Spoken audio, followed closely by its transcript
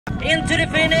into the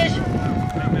finish,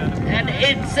 and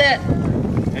it's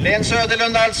Helene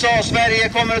Söderlund alltså, Sverige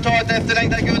kommer att ta ett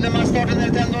efterlängtat guld i Massstarten när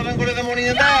tändbollen går över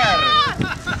mållinjen där.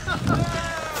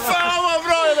 Fan vad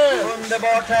bra det är!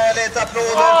 Underbart härligt,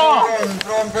 applåder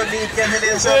från publiken.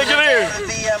 Helene Söderlund,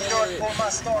 VM-guld på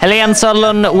Masstart. Helene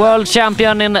Söderlund, world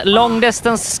champion in long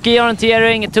distance ski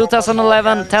orienteering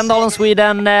 2011, Tändalen,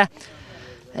 Sweden.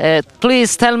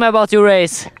 Please tell me about your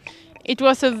race. It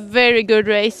was a very good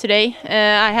race today.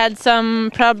 I had some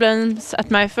problems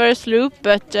at my first loop,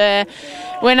 but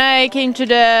when I came to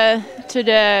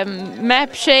the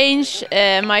map change,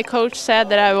 my coach said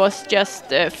that I was just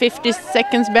 50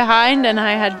 seconds behind and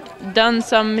I had done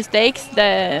some mistakes.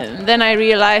 Then I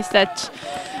realized that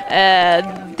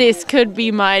this could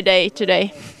be my day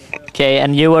today. Okay,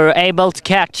 and you were able to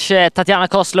catch Tatyana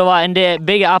Kozlova in the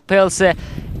big uphills.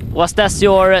 Was that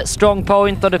your strong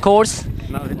point of the course?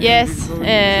 Yes,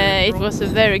 it was a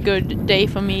very good day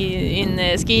for me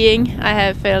in skiing. I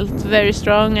have felt very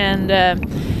strong and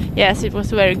yes, it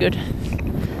was very good.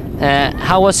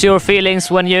 How was your feelings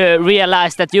when you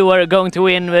realized that you were going to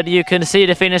win, when you could see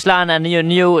the finish line and you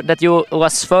knew that you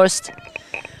was first?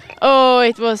 Oh,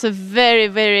 it was a very,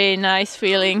 very nice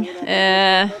feeling.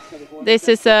 This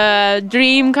is a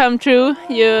dream come true.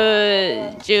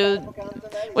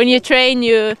 When you train,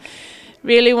 you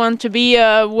really want to be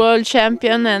a world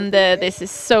champion, and this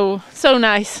is so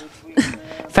nice.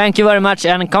 Thank you very much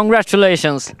and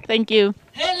congratulations. Thank you.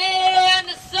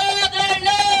 Helene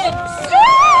Söderlund!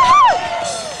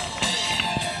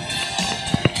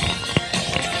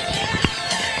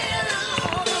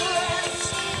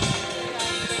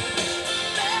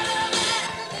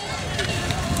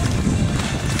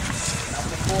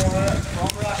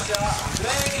 From Russia,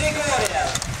 Andrey Grigoriev.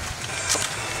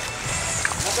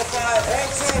 Number 5,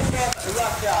 also from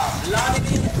Russia,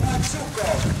 Vladimir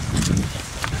Barchukov.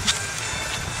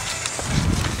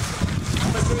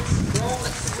 Number 6, from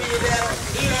Sweden,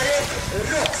 Erik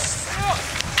Ross.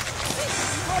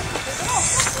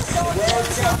 World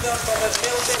champion from the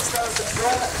middle distance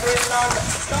from Finland,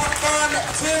 Staffan,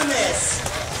 Tunis.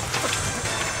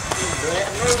 The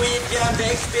Norwegian, the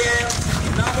experienced,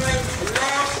 number 8,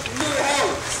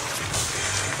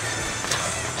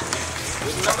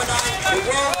 Number 9, the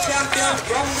world champion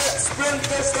from the sprint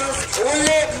distance,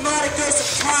 Marcus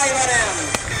Taivanen.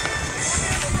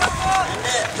 And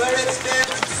the very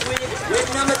experienced Swede with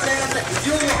number 10,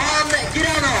 Johan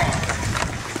Grano.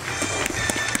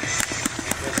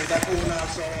 Presentation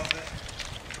alltså av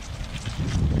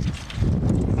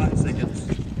 5 seconds.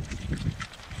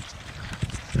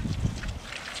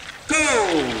 Go!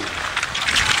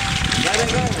 Let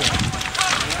it go!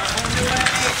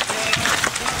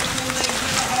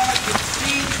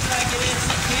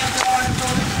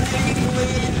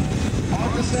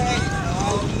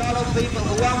 A lot of people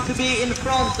who want to be in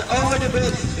front over the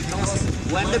bridge, because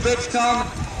when the bridge comes,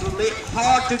 it will be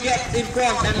hard to get in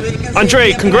front. And we can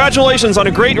Andrey, congratulations on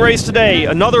a great race today.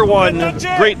 Another one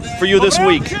great for you this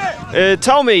week.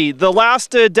 Tell me, the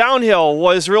last downhill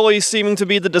was really seeming to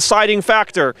be the deciding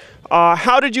factor.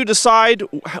 How did you decide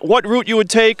what route you would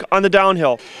take on the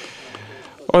downhill?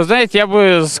 So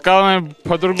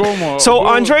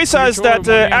Andrey says that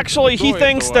actually he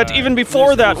thinks that even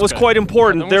before that was quite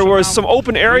important. There was some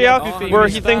open area where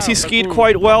he thinks he skied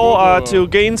quite well to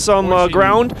gain some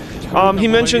ground. He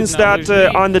mentions that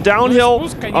on the downhill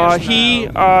he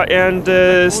and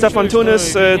Staffan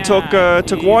Tunis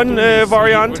took one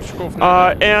variant,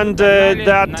 and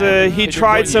that he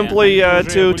tried simply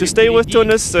to stay with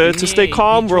Tunis, to stay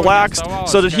calm, relaxed,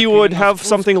 so that he would have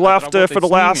something left for the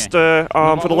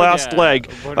last leg.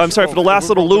 I'm sorry, for the last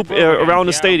little loop around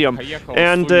the stadium.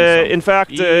 And in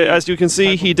fact, as you can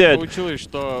see, he did.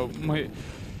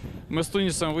 Мы с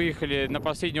Тунисом выехали на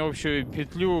последнюю общую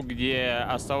петлю, где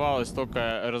оставалось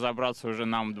только разобраться уже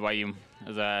нам двоим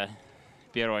за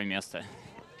первое место.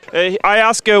 I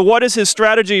ask what is his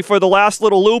strategy for the last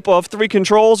little loop of 3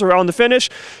 controls around the finish,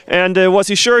 and was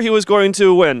he sure he was going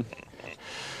to win?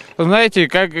 He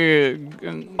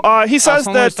says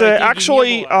that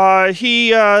actually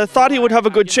he thought he would have a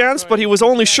good chance, but he was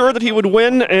only sure that he would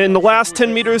win in the last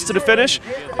 10 meters to the finish.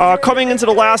 Coming into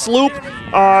the last loop,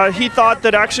 he thought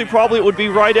that actually probably it would be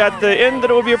right at the end that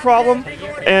it would be a problem,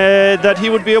 that he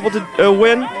would be able to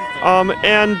win.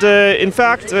 In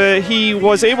fact, he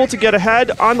was able to get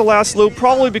ahead on the last loop,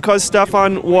 probably because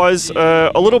Staffan was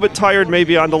a little bit tired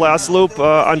maybe on the last loop.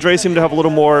 Andrey seemed to have a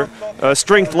little more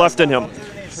strength left in him.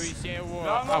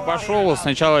 Обошел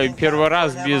сначала первый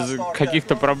раз без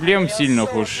каких-то проблем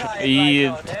сильных уж,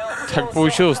 и так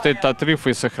получилось, этот отрыв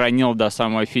и сохранил до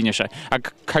самого финиша. А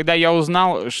когда я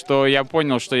узнал, что я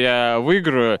понял, что я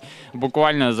выиграю,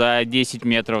 буквально за 10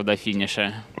 метров до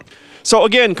финиша. So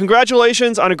again,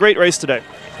 congratulations on a great race today.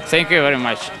 Thank you very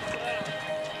much.